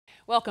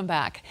Welcome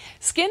back.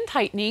 Skin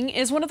tightening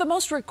is one of the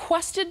most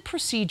requested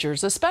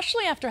procedures,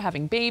 especially after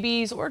having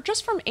babies or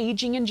just from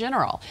aging in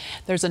general.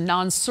 There's a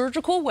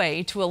non-surgical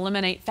way to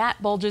eliminate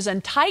fat bulges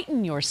and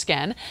tighten your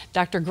skin.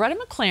 Dr. Greta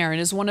McLaren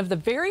is one of the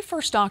very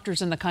first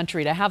doctors in the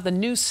country to have the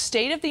new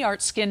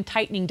state-of-the-art skin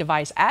tightening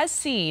device as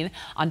seen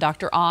on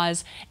Dr.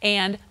 Oz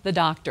and the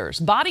doctors.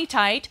 Body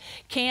Tight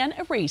can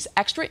erase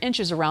extra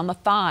inches around the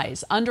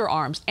thighs,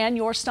 underarms, and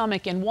your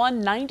stomach in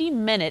one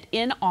 90-minute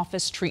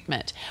in-office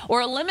treatment, or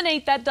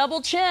eliminate that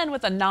double chin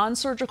with a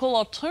non-surgical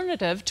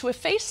alternative to a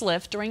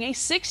facelift during a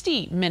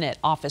 60-minute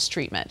office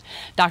treatment.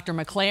 Dr.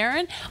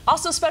 McLaren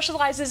also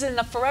specializes in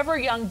the Forever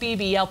Young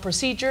BBL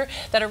procedure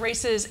that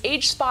erases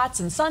age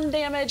spots and sun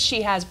damage.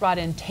 She has brought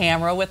in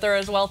Tamara with her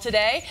as well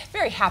today.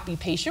 Very happy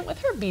patient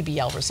with her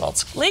BBL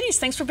results. Ladies,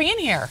 thanks for being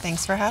here.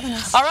 Thanks for having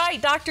us. All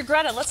right, Dr.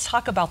 Greta, let's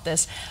talk about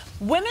this.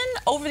 Women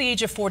over the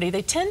age of 40,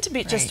 they tend to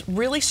be just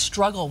really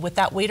struggle with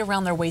that weight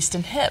around their waist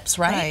and hips,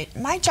 right? Right.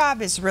 My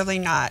job is really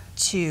not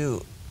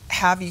to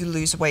have you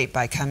lose weight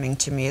by coming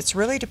to me. It's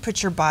really to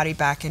put your body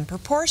back in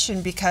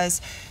proportion, because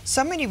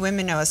so many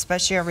women know,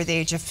 especially over the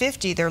age of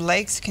 50, their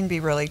legs can be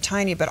really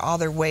tiny, but all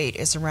their weight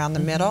is around the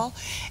middle.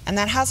 And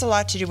that has a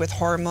lot to do with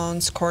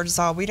hormones,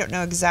 cortisol. We don't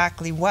know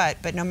exactly what,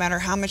 but no matter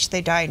how much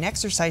they diet and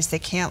exercise, they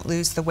can't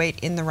lose the weight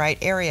in the right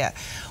area.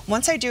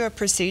 Once I do a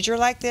procedure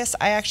like this,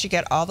 I actually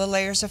get all the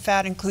layers of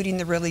fat, including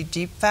the really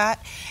deep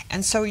fat.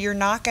 And so you're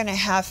not going to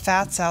have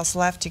fat cells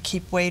left to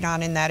keep weight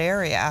on in that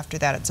area after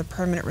that. It's a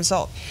permanent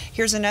result.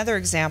 Here's another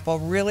example,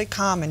 really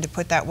common to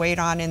put that weight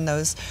on in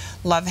those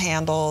love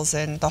handles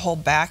and the whole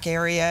back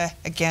area,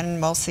 again,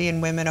 mostly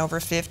in women over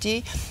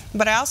 50.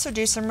 But I also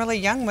do some really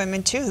young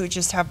women too who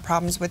just have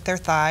problems with their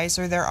thighs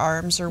or their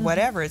arms or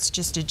whatever. It's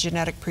just a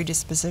genetic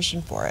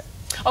predisposition for it.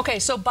 Okay,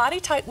 so Body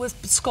Tight with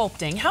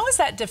sculpting, how is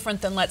that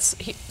different than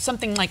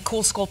something like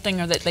Cool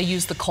Sculpting, or that they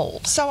use the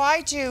cold? So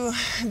I do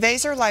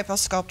Vaser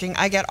liposculpting.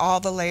 I get all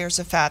the layers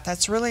of fat.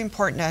 That's really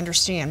important to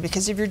understand,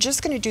 because if you're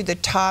just going to do the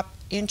top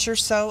inch or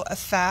so of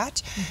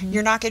fat,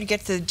 you're not going to get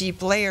to the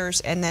deep layers,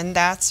 and then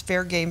that's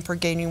fair game for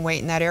gaining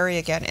weight in that area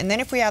again. And then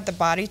if we add the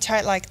Body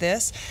Tight like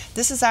this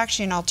is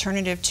actually an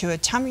alternative to a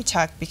tummy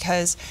tuck,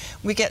 because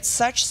we get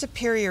such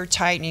superior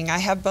tightening. I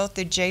have both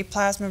the J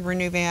Plasma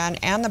Renuvion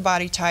and the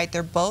Body Tight.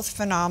 They're both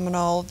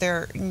phenomenal.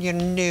 They're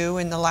new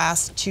in the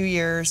last 2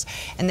 years,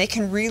 and they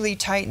can really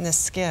tighten the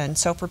skin.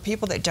 So for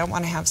people that don't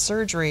want to have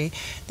surgery,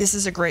 this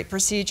is a great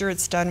procedure.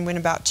 It's done in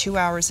about 2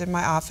 hours in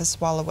my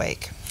office while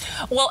awake.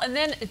 Well, and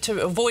then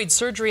to avoid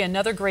surgery,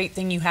 another great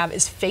thing you have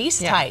is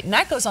Face Tight, and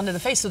that goes onto the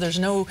face, so there's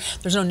no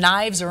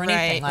knives or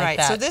anything like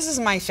that. So this is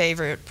my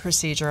favorite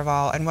procedure of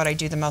all, and what I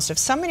do the most of.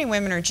 So many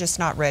women are just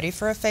not ready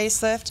for a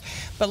facelift,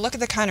 but look at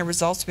the kind of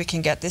results we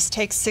can get. This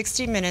takes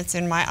 60 minutes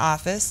in my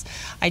office.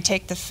 I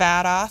take the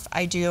fat off.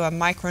 I do a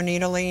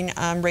microneedling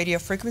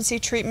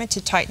radiofrequency treatment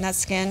to tighten that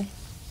skin.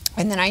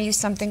 And then I use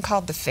something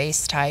called the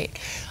Face Tight.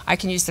 I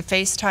can use the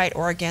Face Tight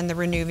or, again, the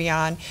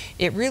Renuvion.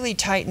 It really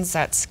tightens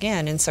that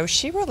skin, and so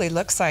she really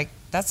looks like,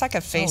 that's like a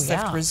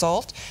facelift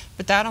result,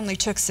 but that only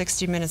took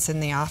 60 minutes in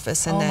the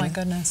office, and then, my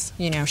goodness,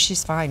 you know,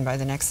 she's fine by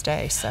the next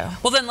day. So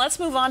well, then let's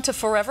move on to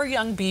Forever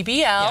Young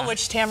BBL,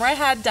 which Tamara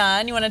had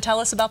done. You want to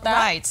tell us about that?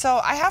 Right. So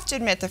I have to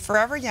admit, the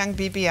Forever Young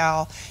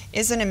BBL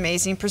is an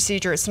amazing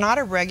procedure. It's not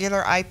a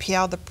regular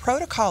IPL. The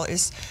protocol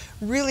is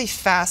really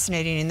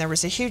fascinating, and there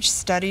was a huge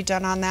study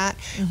done on that,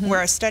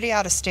 where a study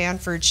out of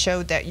Stanford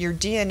showed that your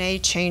DNA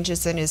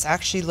changes and is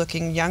actually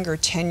looking younger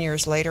 10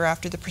 years later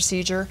after the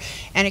procedure,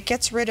 and it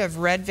gets rid of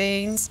red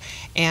veins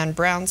and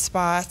brown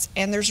spots,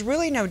 and there's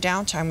really no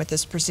downtime with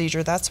this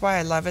procedure. That's why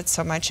I love it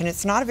so much, and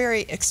it's not a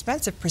very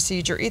expensive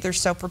procedure either.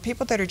 So for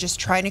people that are just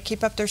trying to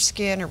keep up their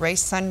skin,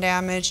 erase sun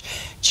damage,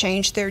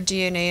 change their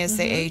DNA as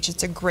they age,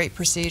 it's a great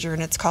procedure,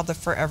 and it's called the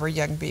Forever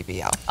Young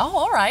BBL. Oh,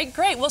 all right,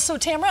 great. Well, so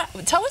Tamara,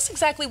 tell us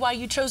exactly why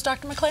you chose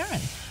Dr.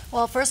 McLaren.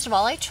 Well, first of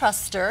all, I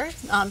trust her.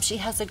 She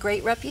has a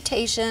great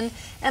reputation,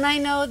 and I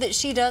know that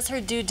she does her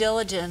due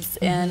diligence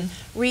in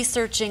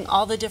researching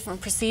all the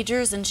different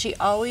procedures, and she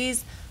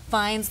always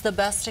finds the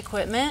best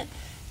equipment,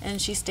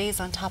 and she stays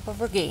on top of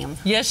her game.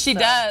 Yes, she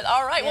does.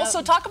 All right, well,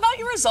 so talk about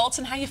your results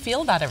and how you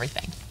feel about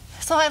everything.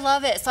 So I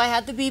love it. So I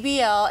had the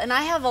BBL, and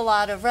I have a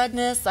lot of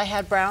redness. I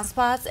had brown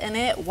spots, and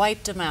it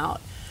wiped them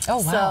out. Oh,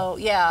 wow. So,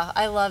 yeah,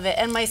 I love it.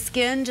 And my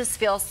skin just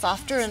feels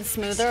softer and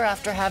smoother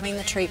after having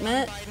the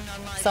treatment.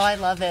 So I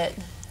love it.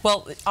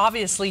 Well,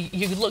 obviously,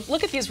 you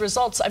look at these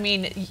results. I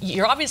mean,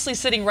 you're obviously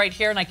sitting right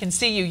here, and I can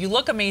see you. You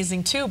look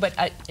amazing, too,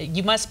 but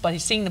you must, by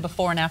seeing the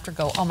before and after,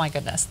 go, oh, my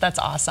goodness, that's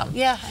awesome.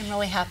 Yeah, I'm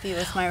really happy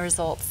with my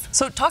results.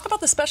 So talk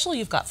about the special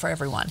you've got for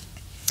everyone.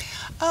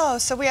 Oh,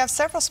 so we have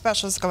several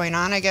specials going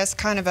on. I guess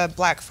kind of a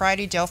Black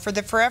Friday deal for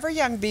the Forever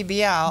Young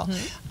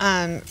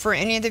BBL. For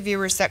any of the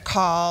viewers that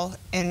call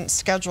and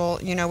schedule,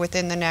 you know,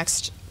 within the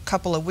next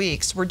couple of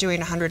weeks, we're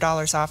doing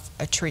 $100 off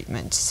a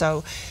treatment.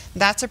 So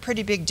that's a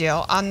pretty big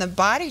deal. On the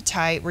Body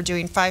Tight, we're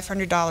doing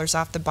 $500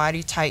 off the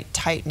Body Tight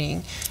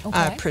tightening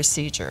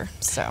procedure.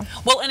 So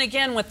well, and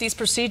again, with these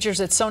procedures,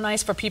 it's so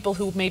nice for people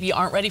who maybe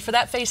aren't ready for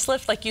that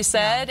facelift, like you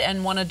said,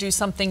 and want to do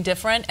something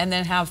different, and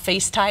then have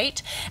Face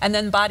Tight and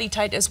then Body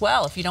Tight as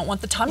well, if you don't want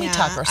the tummy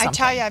tuck or something. I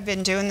tell you, I've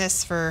been doing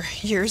this for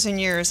years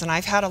and years, and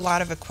I've had a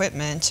lot of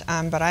equipment,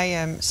 but I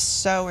am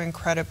so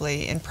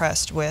incredibly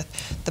impressed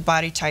with the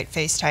Body Tight,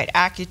 Face Tight,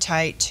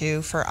 AccuTight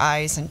too for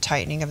eyes and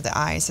tightening of the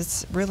eyes.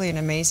 It's really an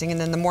amazing. And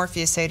then the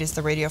Morpheus 8 is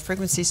the radio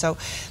frequency. So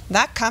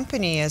that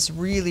company is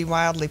really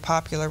wildly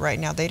popular right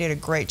now. They did a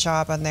great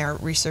job on their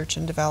research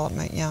and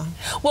development. Yeah.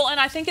 Well, and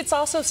I think it's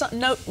also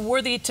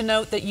noteworthy to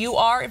note that you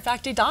are, in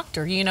fact, a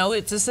doctor. You know,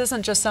 this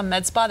isn't just some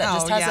med spa that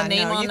just has a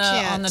name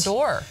on the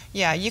door.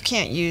 Yeah, you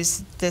can't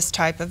use this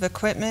type of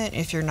equipment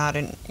if you're not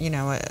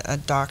a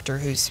doctor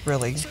who's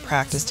really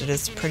practiced it.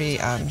 It's pretty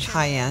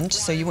high end,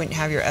 so you wouldn't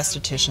have your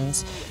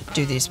estheticians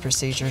do these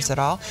procedures at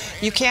all.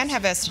 You can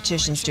have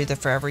estheticians do the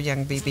Forever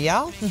Young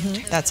BBL.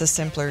 That's a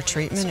simpler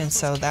treatment, and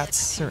so that's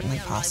certainly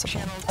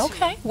possible.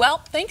 Okay. Well,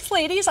 thanks,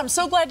 ladies. I'm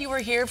so glad you were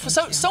here.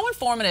 So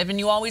informative, and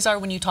you always are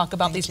when you talk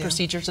about these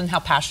procedures and how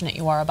passionate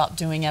you are about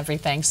doing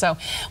everything. So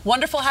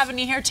wonderful having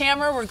you here,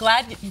 Tamara. We're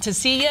glad to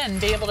see you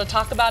and be able to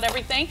talk about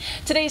everything.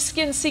 Today's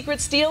Skin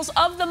Secrets deals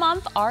of the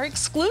month are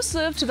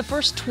exclusive to the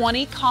first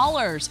 20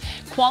 callers.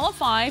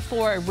 Qualify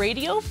for a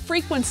radio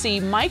frequency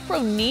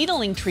micro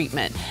needling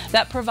treatment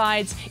that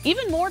provides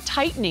even more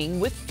tightening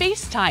with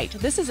Face Tight.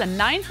 This is a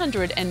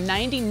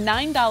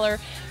 $999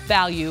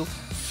 value,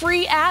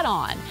 free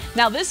add-on.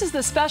 Now this is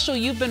the special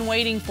you've been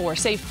waiting for.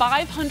 Save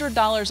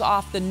 $500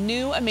 off the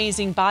new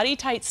amazing Body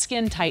Tight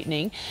Skin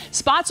Tightening.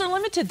 Spots are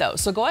limited though,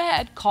 so go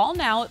ahead, call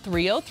now at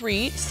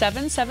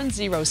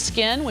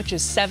 303-770-SKIN, which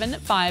is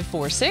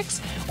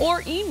 7546,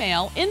 or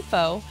email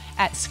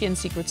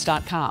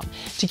info@skinsecrets.com.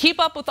 To keep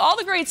up with all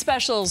the great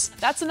specials,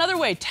 that's another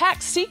way.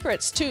 Text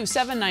SECRETS to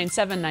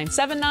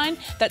 797979.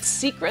 That's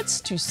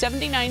SECRETS to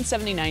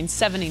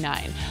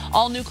 797979.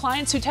 All new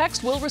clients who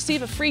text will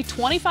receive a free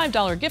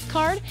 $25 gift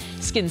card.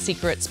 Skin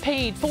Secrets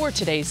paid for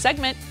today's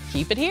segment.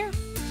 Keep it here.